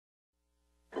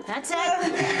That's it.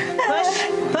 Push,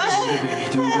 push.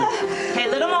 Doing good. Okay,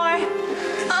 a little more.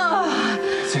 Oh,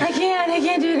 I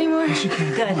can't do it anymore. Yes, you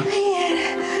can. Good. I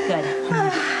can't. Good.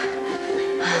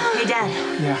 Hey, Dad.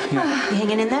 Yeah. You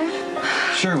hanging in there?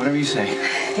 Sure, whatever you say.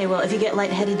 Okay, well, if you get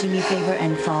lightheaded, do me a favor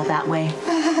and fall that way.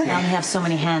 I only have so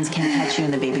many hands, can't catch you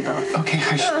in the baby boat. Okay,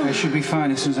 I should be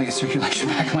fine as soon as I get circulation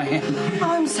back in my hand. Oh,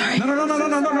 I'm sorry.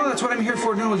 No, that's what I'm here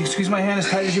for. No, you squeeze my hand as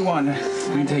tight as you want. You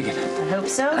can take it. I hope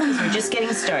so, because we're just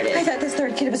getting started. I thought this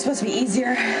third kid was supposed to be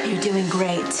easier. You're doing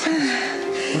great.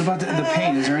 What about the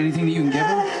pain? Is there anything that you can give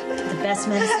her? The best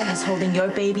medicine is holding your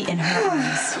baby in her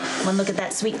arms. One look at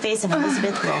that sweet face and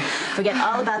Elizabeth will forget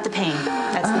all about the pain.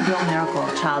 That's the real miracle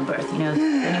of childbirth. You know,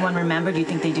 anyone remember? Do you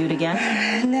think they do it again?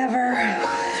 Never.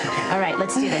 All right,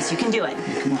 let's do this. You can do it.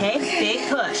 Okay? Big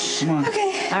push. Come on.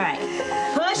 Okay. All right.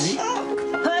 Push.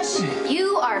 Push.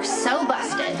 You are so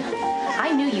busted.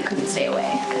 I knew you couldn't stay away.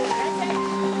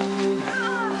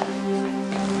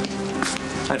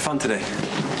 I had fun today.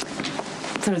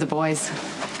 So did the boys.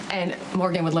 And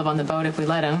Morgan would live on the boat if we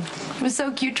let him. It was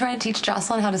so cute trying to teach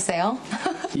Jocelyn how to sail.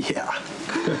 Yeah.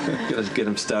 Gotta get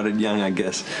him started young, I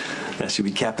guess. That should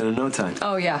be captain in no time.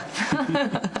 Oh, yeah.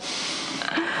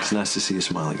 It's nice to see you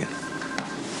smile again.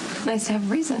 Nice to have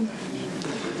a reason.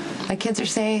 My kids are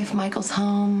safe. Michael's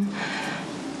home.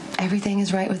 Everything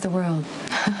is right with the world.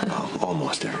 Oh,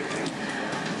 almost everything.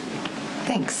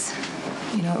 Thanks.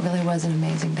 You know, it really was an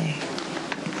amazing day.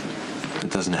 It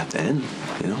doesn't have to end,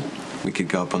 you know? We could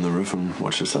go up on the roof and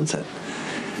watch the sunset.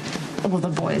 Well, the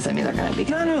boys, I mean, they're going to be...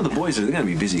 No, the boys are going to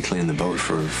be busy cleaning the boat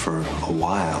for a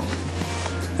while.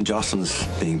 And Jocelyn's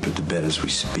being put to bed as we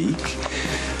speak.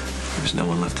 There's no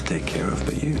one left to take care of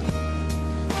but you.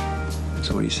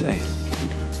 So what do you say?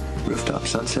 Rooftop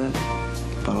sunset?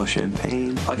 Bottle of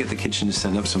champagne? I'll get the kitchen to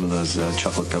send up some of those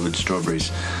chocolate-covered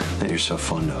strawberries that you're so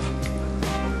fond of.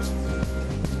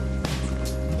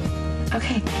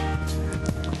 Okay.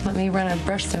 Let me run a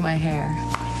brush through my hair.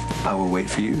 I will wait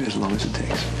for you as long as it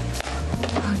takes.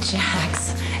 Oh,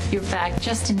 Jax, you're back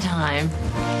just in time.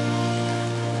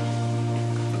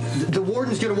 The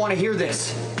warden's gonna want to hear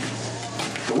this.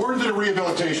 The warden's at a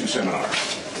rehabilitation seminar,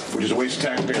 which is a waste of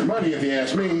taxpayer money if you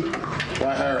ask me.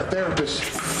 Why hire a therapist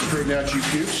to straighten out you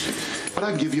pukes? But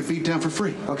I'd give you a beat down for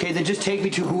free. Okay, then just take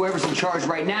me to whoever's in charge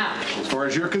right now. As far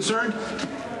as you're concerned,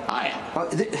 I am.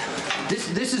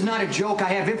 This is not a joke. I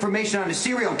have information on a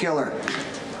serial killer.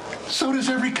 So does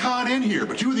every con in here,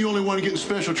 but you were the only one getting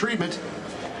special treatment.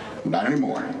 Not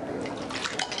anymore.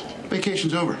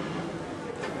 Vacation's over.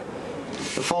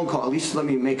 The phone call. At least let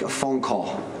me make a phone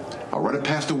call. I'll run it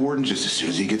past the warden just as soon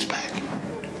as he gets back.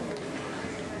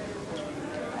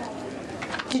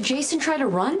 Did Jason try to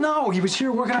run? No, he was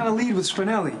here working on a lead with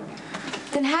Spinelli.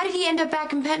 Then how did he end up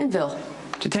back in Pentonville?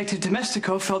 Detective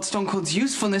Domestico felt Stone Cold's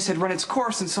usefulness had run its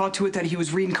course and saw to it that he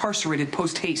was reincarcerated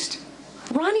post-haste.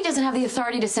 Ronnie doesn't have the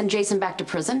authority to send Jason back to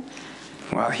prison.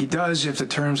 Well, he does if the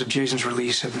terms of Jason's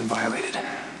release have been violated.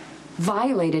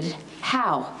 Violated?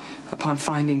 How? Upon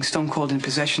finding Stone Cold in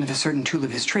possession of a certain tool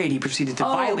of his trade, he proceeded to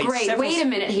violate great. several... Wait a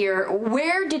minute here.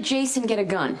 Where did Jason get a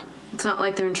gun? It's not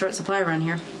like they're in short supply around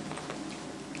here.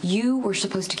 You were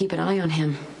supposed to keep an eye on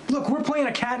him. Look, we're playing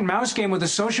a cat and mouse game with a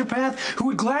sociopath who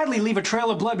would gladly leave a trail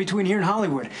of blood between here and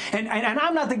Hollywood. And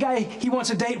I'm not the guy he wants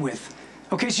a date with.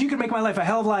 Okay, so you could make my life a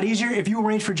hell of a lot easier if you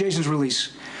arrange for Jason's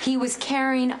release. He was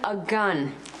carrying a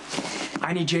gun.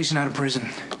 I need Jason out of prison.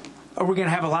 Or we're gonna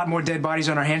have a lot more dead bodies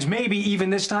on our hands. Maybe even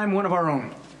this time one of our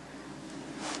own.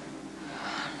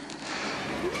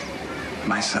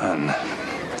 My son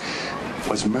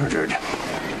was murdered,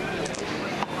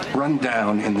 run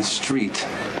down in the street,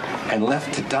 and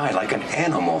left to die like an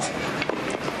animal.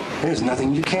 There's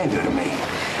nothing you can do to me.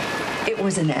 It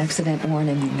was an accident, Warren,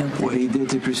 and you know that. What he did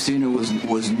to Christina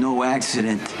was no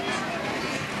accident.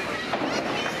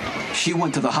 She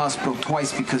went to the hospital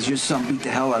twice because your son beat the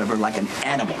hell out of her like an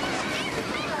animal.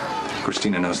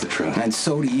 Christina knows the truth. And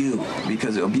so do you,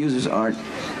 because abusers they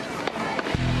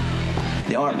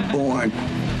aren't born,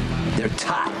 they're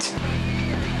taught.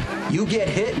 You get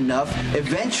hit enough,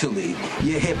 eventually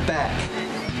you hit back.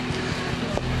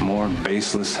 More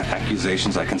baseless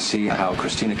accusations. I can see how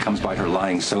Christina comes by her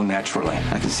lying so naturally.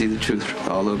 I can see the truth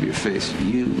all over your face.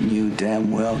 You knew damn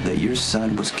well that your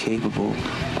son was capable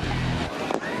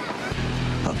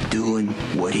of doing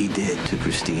what he did to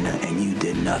Christina, and you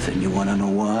did nothing. You want to know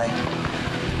why?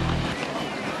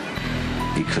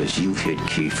 Because you hit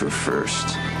Kiefer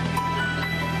first.